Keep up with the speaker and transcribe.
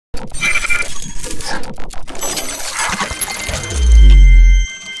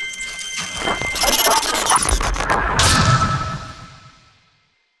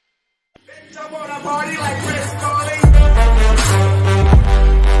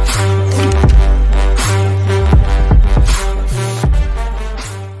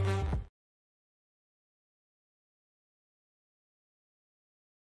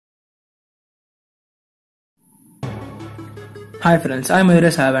Hi friends, I'm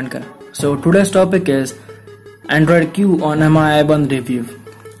Mayuresh. So today's topic is Android Q on MI review.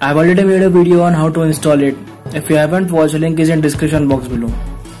 I've already made a video on how to install it. If you haven't watched, link is in description box below.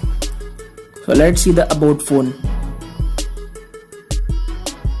 So let's see the about phone.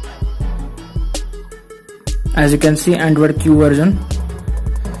 As you can see, Android Q version.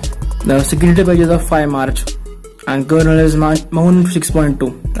 The security page is of 5 March and kernel is Moon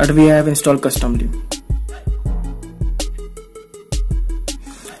 6.2 that we have installed customly.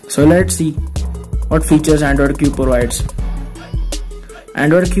 So let's see what features Android Q provides.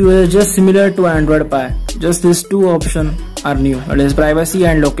 Android Q is just similar to Android Pie, just these two options are new, that is privacy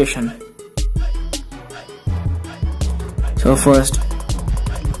and location. So first,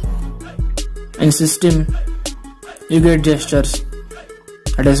 in system you get gestures,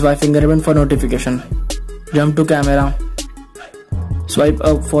 that is by fingerprint for notification, jump to camera, swipe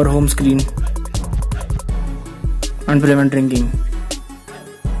up for home screen, and prevent ringing.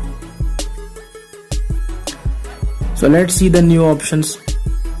 So let's see the new options.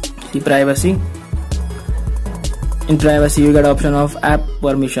 See privacy. In privacy you get option of app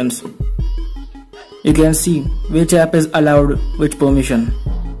permissions. You can see which app is allowed which permission.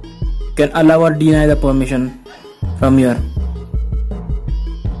 You can allow or deny the permission from here.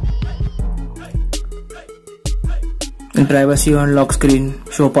 In privacy you unlock screen,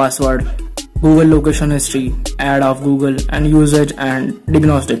 show password, Google location history, add of Google and usage and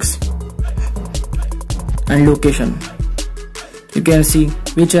diagnostics. And location. You can see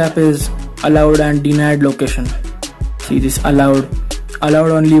which app is allowed and denied location. See this allowed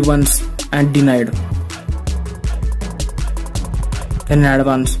only once and denied. In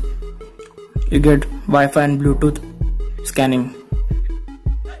advanced, you get Wi-Fi and Bluetooth scanning.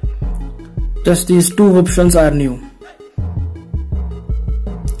 Just these two options are new.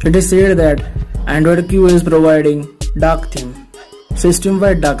 It is said that Android Q is providing dark theme,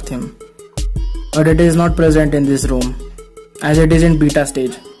 system-wide dark theme. But it is not present in this ROM as it is in beta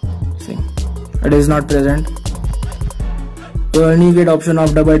stage. See, it is not present. You only get option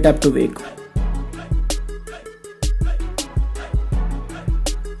of double tap to wake.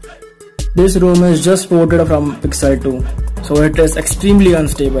 This ROM is just ported from Pixel 2, so it is extremely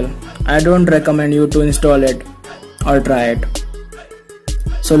unstable. I don't recommend you to install it or try it.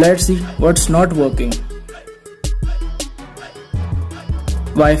 So let's see what's not working.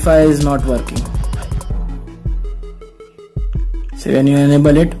 Wi-Fi is not working. So when you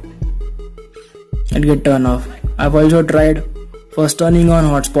enable it, it get turned off. I've also tried first turning on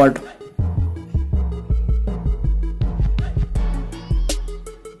hotspot.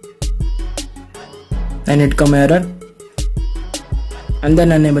 Then it come error and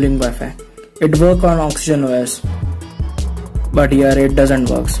then enabling Wi-Fi. It work on Oxygen OS, but here it doesn't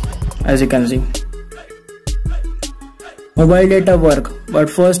work, as you can see. Mobile data work, but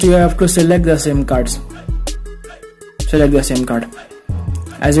first you have to select the SIM cards. Select the SIM card.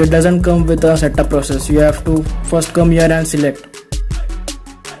 As it doesn't come with a setup process, you have to first come here and select.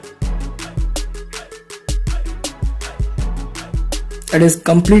 It is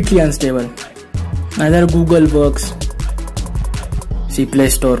completely unstable. Neither Google works. See Play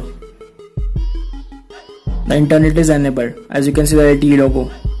Store. The internet is enabled, as you can see the LTE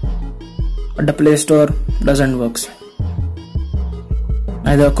logo, but the Play Store doesn't work.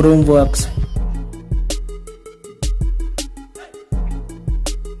 Neither Chrome works.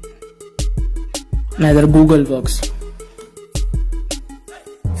 Neither Google works.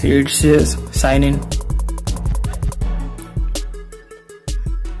 See, it says sign in.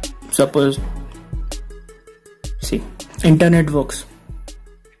 Suppose, see, internet works,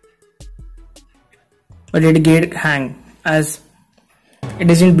 but it get hang as it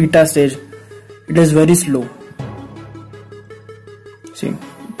is in beta stage. It is very slow. See,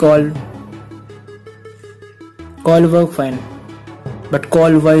 call work fine, but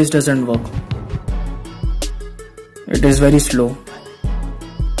call voice doesn't work. It is very slow.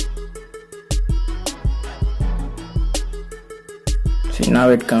 See, now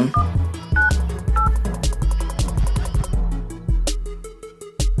it comes.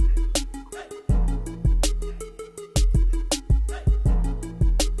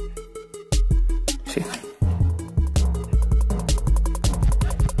 See.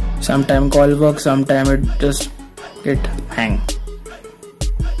 Sometime call works, sometime it just get hang.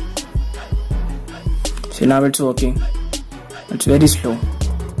 See, now it's working. It's very slow.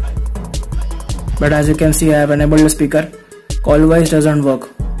 But as you can see, I have enabled the speaker. Call voice doesn't work.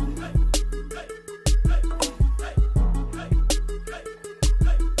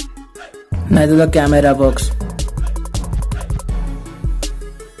 Neither the camera works.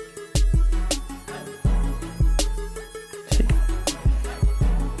 See.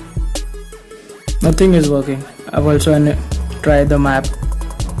 Nothing is working. I've also tried the map.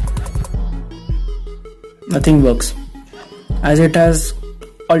 Nothing works, as it has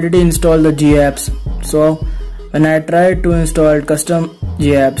already installed the GApps. So when I tried to install custom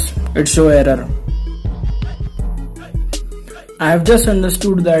GApps, it show error. I have just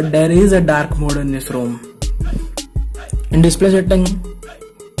understood that there is a dark mode in this ROM. In display setting,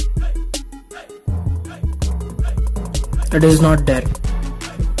 it is not there.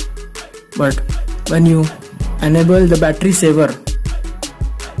 But when you enable the battery saver,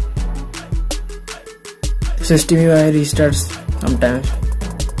 system UI restarts sometimes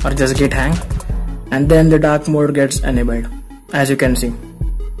or just get hang, and then the dark mode gets enabled, as you can see,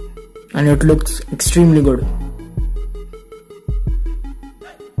 and it looks extremely good.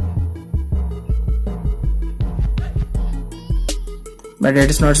 But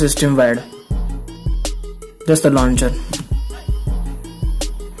it is not system wide, just the launcher.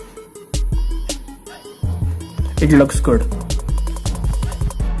 It looks good.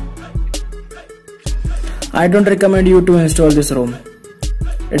 I don't recommend you to install this ROM.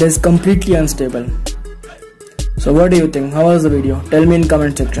 It is completely unstable. So what do you think? How was the video? Tell me in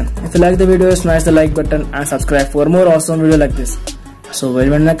comment section. If you like the video, smash the like button and subscribe for more awesome video like this. So we'll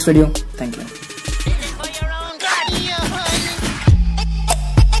meet in the next video. Thank you.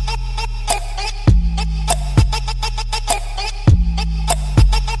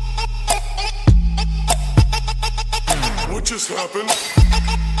 What just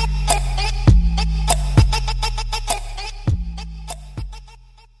happened?